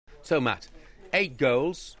So, Matt, 8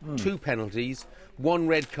 goals, 2 penalties, 1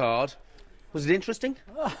 red card. Was it interesting?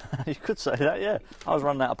 You could say that, yeah. I was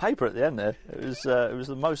running out of paper at the end there. It was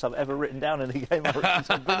the most I've ever written down in a game since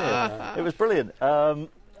I've been here. It was brilliant.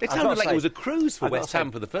 It sounded like it was a cruise for West Ham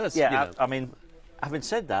for the first. Yeah, I mean, having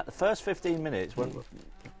said that, the first 15 minutes, when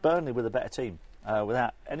Burnley were the better team,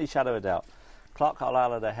 without any shadow of doubt. Clark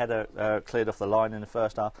Carlisle had a header cleared off the line in the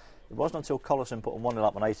first half. It wasn't until Collison put 1-0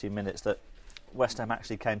 up on 18 minutes that West Ham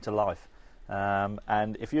actually came to life.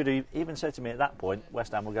 And if you'd even said to me at that point,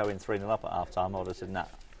 West Ham will go in 3-0 up at half-time, I would have said, nah,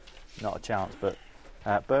 not a chance. But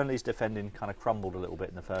Burnley's defending kind of crumbled a little bit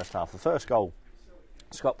in the first half. The first goal,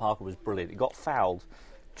 Scott Parker was brilliant. He got fouled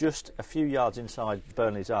just a few yards inside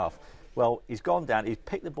Burnley's half. Well, he's gone down, he's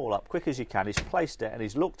picked the ball up quick as he can, he's placed it and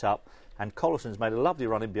he's looked up, and Collison's made a lovely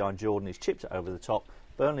run in behind Jordan, he's chipped it over the top.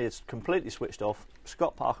 Burnley has completely switched off.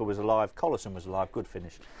 Scott Parker was alive, Collison was alive, good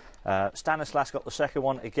finish. Stanislas got the second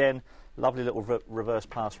one, again, lovely little reverse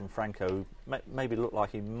pass from Franco, who maybe looked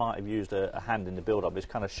like he might have used a hand in the build-up, his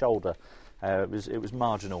kind of shoulder, it was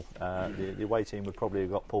marginal. The away team would probably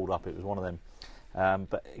have got pulled up, it was one of them.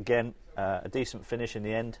 But again, a decent finish in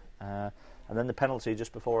the end, and then the penalty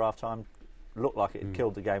just before half-time looked like it had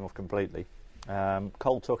killed the game off completely.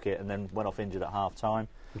 Cole took it and then went off injured at half-time.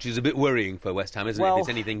 Which is a bit worrying for West Ham, isn't it? If it's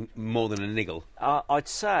anything more than a niggle. I'd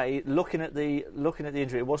say, looking at the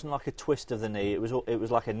injury, it wasn't like a twist of the knee. It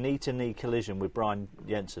was like a knee-to-knee collision with Brian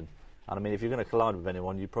Jensen. And I mean, if you're going to collide with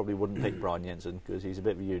anyone, you probably wouldn't pick Brian Jensen because he's a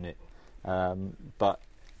bit of a unit. But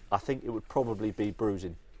I think it would probably be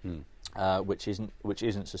bruising, which isn't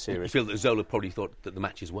so serious. You feel that Zola probably thought that the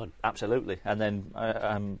match is won. Absolutely. And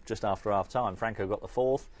then just after half-time, Franco got the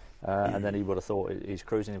fourth, and then he would have thought he's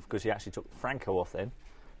cruising because he actually took Franco off then.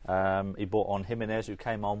 He brought on Jimenez, who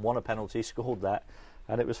came on, won a penalty, scored that,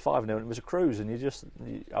 and it was 5-0, and it was a cruise.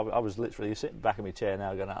 And I was literally sitting back in my chair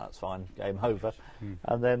now going, that's fine, game over.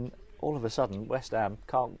 And then all of a sudden, West Ham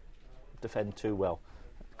can't defend too well,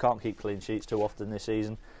 can't keep clean sheets too often this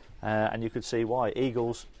season, and you could see why.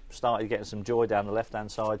 Eagles started getting some joy down the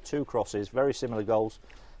left-hand side, 2 crosses, very similar goals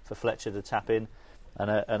for Fletcher to tap in, and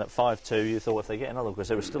at 5-2 you thought if they get another, because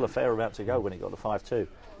there was still a fair amount to go when it got to 5-2.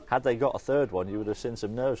 Had they got a third one, you would have seen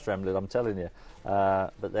some nerves trembling, I'm telling you.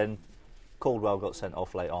 But then Caldwell got sent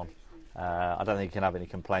off late on. I don't think he can have any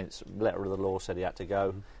complaints. Letter of the law said he had to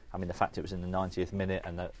go. I mean, the fact it was in the 90th minute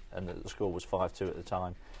and that the score was 5-2 at the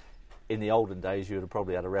time. In the olden days, you would have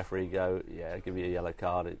probably had a referee go, yeah, give you a yellow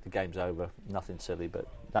card, the game's over, nothing silly, but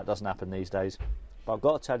that doesn't happen these days. But I've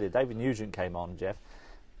got to tell you, David Nugent came on, Jeff,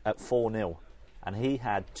 at 4-0, and he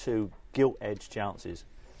had 2 gilt-edged chances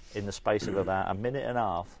in the space of about a minute and a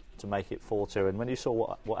half to make it 4-2, and when you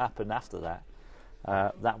saw what happened after that,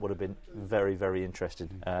 that would have been very, very interesting.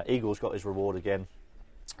 Eagles got his reward again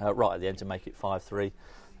right at the end to make it 5-3.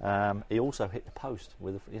 He also hit the post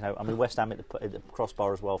with, West Ham hit the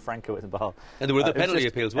crossbar as well. Franco hit the bar, and there were other penalty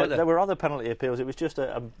appeals, weren't there? There were other penalty appeals. It was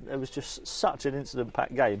just such an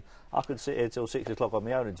incident-packed game. I could sit here till 6 o'clock on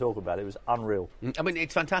my own and talk about it. It was unreal. I mean,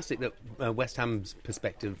 it's fantastic that West Ham's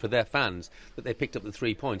perspective for their fans that they picked up the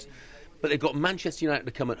 3 points. But they've got Manchester United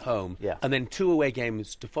to come at home, and then 2 away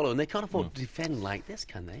games to follow, and they can't afford to defend like this,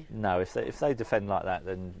 can they? No, if they defend like that,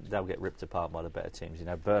 then they'll get ripped apart by the better teams.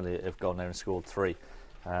 Burnley have gone there and scored 3,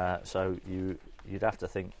 so you'd have to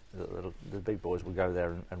think that the big boys will go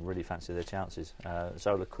there and really fancy their chances.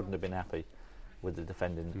 Zola couldn't have been happy with the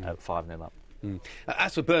defending at 5-0 up.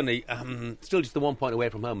 As for Burnley, still just the 1 point away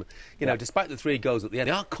from home. Despite the 3 goals at the end,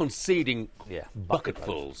 they are conceding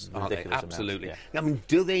bucketfuls, aren't they? Absolutely. Amounts, yeah. I mean,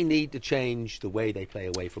 do they need to change the way they play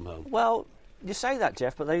away from home? Well, you say that,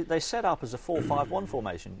 Jeff, but they set up as a 4-5-1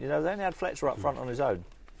 formation. They only had Fletcher up front on his own,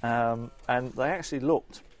 and they actually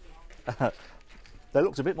looked they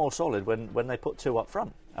looked a bit more solid when they put 2 up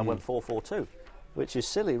front and went 4-4-2, which is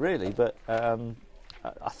silly, really. But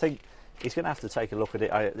I think he's going to have to take a look at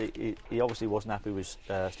it. He obviously wasn't happy with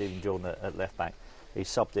Stephen Jordan at left back. He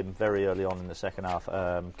subbed him very early on in the second half.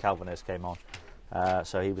 Calvinez came on,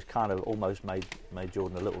 so he was kind of almost made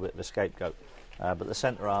Jordan a little bit of a scapegoat. But the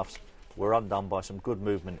centre halves were undone by some good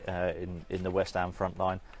movement in the West Ham front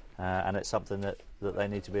line, and it's something that they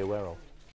need to be aware of.